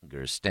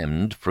anger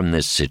stemmed from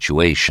this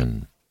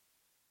situation.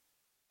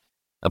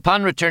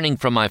 Upon returning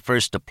from my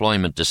first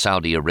deployment to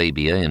Saudi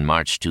Arabia in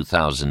March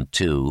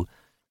 2002,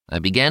 I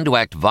began to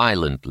act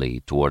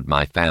violently toward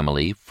my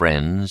family,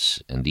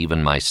 friends, and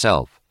even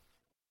myself.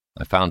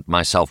 I found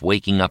myself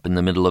waking up in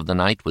the middle of the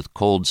night with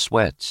cold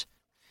sweats,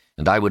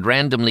 and I would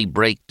randomly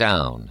break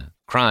down,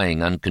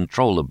 crying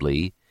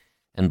uncontrollably,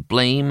 and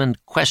blame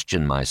and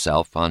question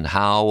myself on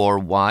how or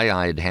why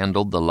I had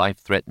handled the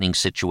life-threatening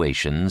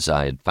situations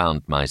I had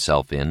found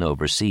myself in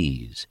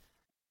overseas.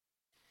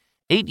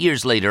 8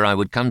 years later, I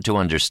would come to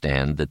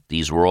understand that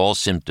these were all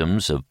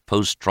symptoms of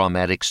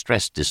post-traumatic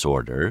stress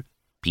disorder,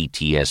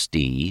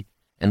 PTSD,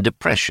 and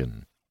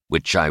depression,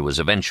 which I was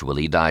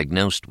eventually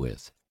diagnosed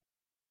with.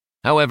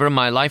 However,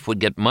 my life would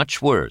get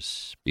much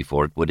worse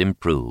before it would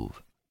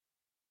improve.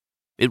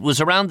 It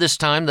was around this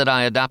time that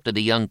I adopted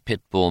a young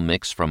pit bull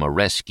mix from a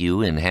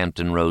rescue in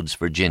Hampton Roads,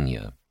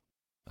 Virginia.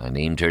 I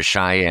named her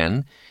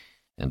Cheyenne,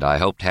 and I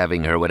hoped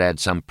having her would add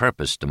some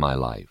purpose to my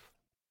life.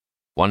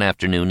 One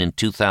afternoon in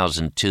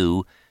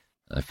 2002,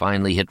 I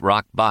finally hit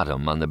rock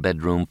bottom on the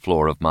bedroom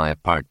floor of my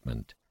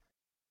apartment.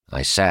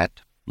 I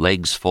sat,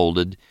 legs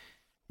folded,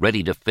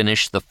 ready to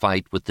finish the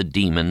fight with the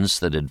demons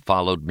that had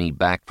followed me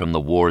back from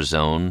the war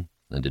zone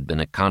and had been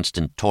a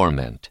constant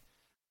torment.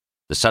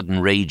 The sudden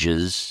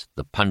rages,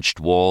 the punched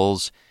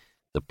walls,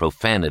 the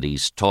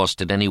profanities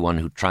tossed at anyone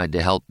who tried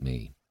to help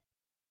me.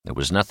 There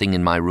was nothing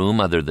in my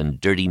room other than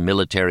dirty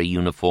military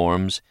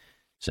uniforms,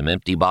 some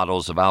empty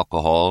bottles of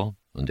alcohol,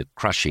 and a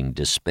crushing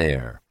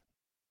despair.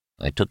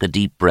 I took a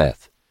deep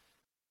breath.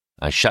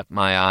 I shut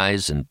my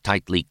eyes and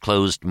tightly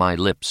closed my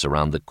lips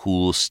around the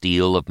cool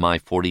steel of my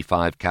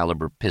 .45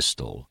 caliber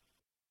pistol,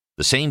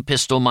 the same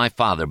pistol my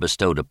father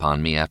bestowed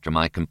upon me after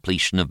my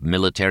completion of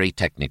military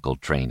technical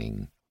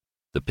training,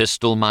 the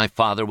pistol my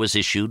father was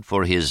issued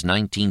for his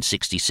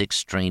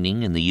 1966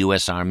 training in the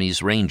U.S.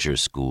 Army's Ranger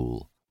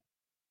School.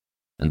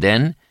 And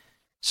then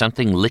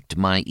something licked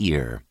my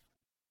ear.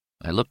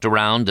 I looked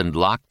around and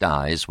locked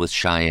eyes with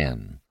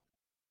Cheyenne.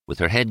 With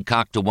her head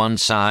cocked to one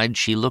side,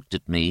 she looked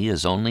at me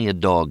as only a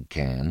dog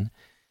can,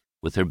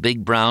 with her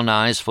big brown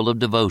eyes full of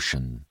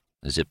devotion,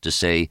 as if to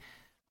say,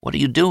 "What are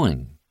you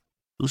doing?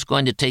 Who's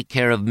going to take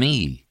care of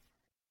me?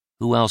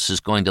 Who else is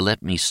going to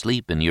let me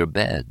sleep in your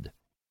bed?"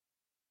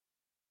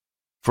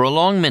 For a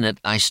long minute,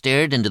 I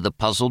stared into the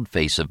puzzled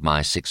face of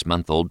my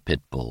 6-month-old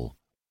pit bull.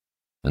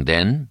 And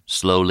then,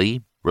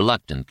 slowly,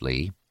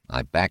 reluctantly,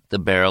 I backed the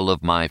barrel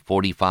of my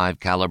 .45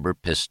 caliber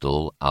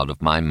pistol out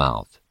of my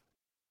mouth.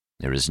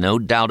 There is no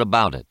doubt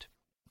about it.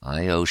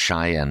 I owe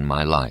Cheyenne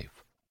my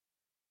life.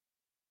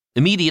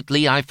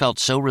 Immediately, I felt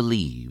so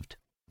relieved,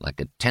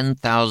 like a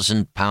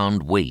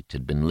 10,000-pound weight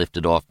had been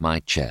lifted off my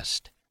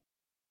chest.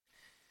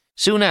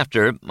 Soon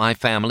after, my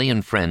family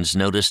and friends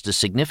noticed a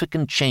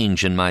significant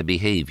change in my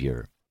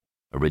behavior,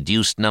 a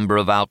reduced number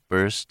of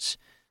outbursts,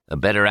 a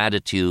better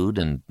attitude,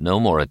 and no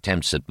more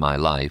attempts at my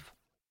life,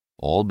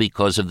 all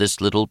because of this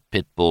little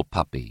pit bull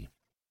puppy.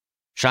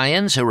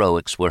 Cheyenne's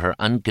heroics were her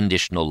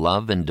unconditional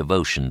love and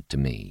devotion to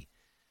me,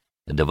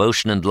 a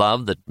devotion and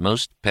love that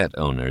most pet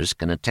owners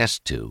can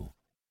attest to.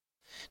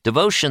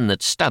 Devotion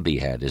that Stubby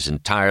had his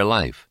entire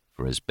life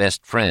for his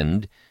best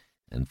friend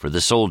and for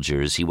the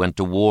soldiers he went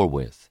to war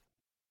with.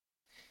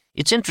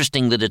 It's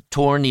interesting that a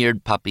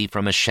torn-eared puppy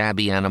from a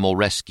shabby animal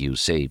rescue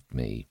saved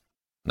me,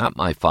 not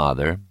my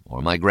father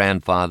or my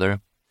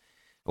grandfather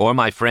or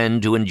my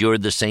friend who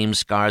endured the same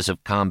scars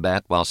of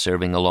combat while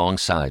serving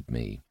alongside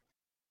me.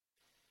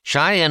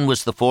 Cheyenne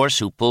was the force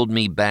who pulled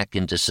me back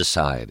into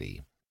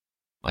society.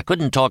 I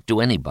couldn't talk to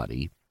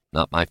anybody,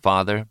 not my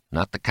father,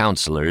 not the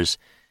counselors,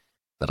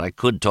 but I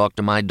could talk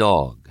to my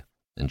dog,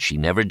 and she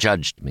never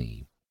judged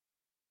me.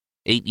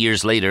 8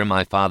 years later,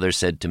 my father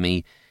said to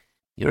me,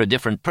 "You're a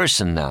different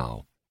person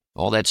now.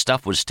 All that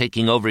stuff was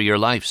taking over your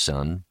life,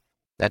 son.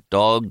 That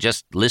dog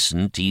just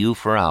listened to you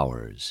for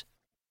hours."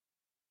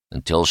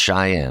 Until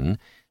Cheyenne,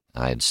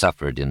 I had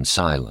suffered in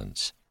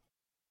silence.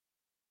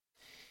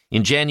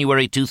 In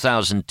January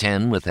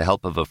 2010, with the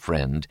help of a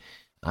friend,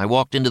 I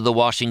walked into the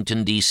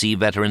Washington, D.C.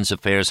 Veterans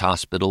Affairs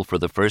Hospital for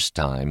the first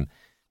time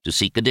to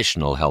seek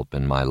additional help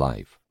in my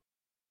life.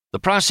 The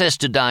process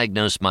to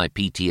diagnose my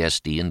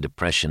PTSD and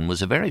depression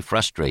was a very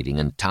frustrating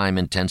and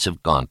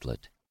time-intensive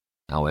gauntlet.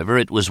 However,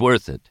 it was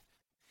worth it.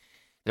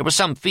 There was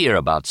some fear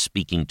about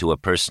speaking to a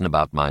person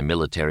about my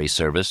military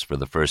service for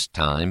the first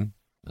time,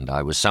 and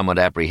I was somewhat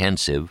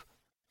apprehensive.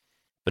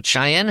 But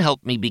Cheyenne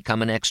helped me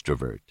become an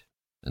extrovert,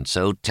 and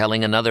so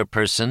telling another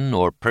person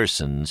or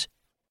persons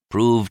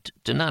proved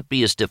to not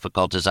be as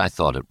difficult as I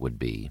thought it would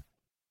be.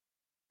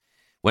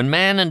 When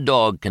man and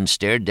dog can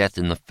stare death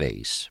in the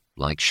face,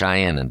 like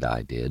Cheyenne and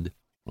I did,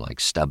 like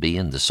Stubby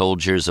and the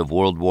soldiers of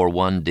World War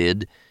I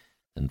did,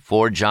 and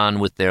forge on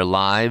with their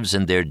lives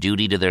and their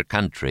duty to their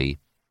country,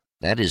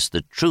 that is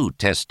the true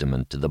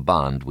testament to the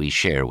bond we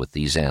share with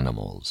these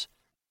animals.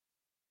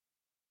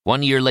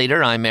 1 year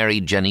later, I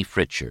married Jenny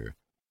Fritcher,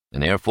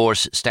 an Air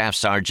Force staff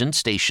sergeant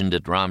stationed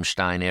at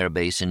Ramstein Air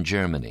Base in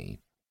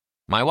Germany.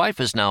 My wife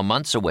is now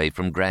months away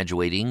from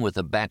graduating with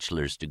a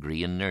bachelor's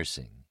degree in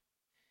nursing.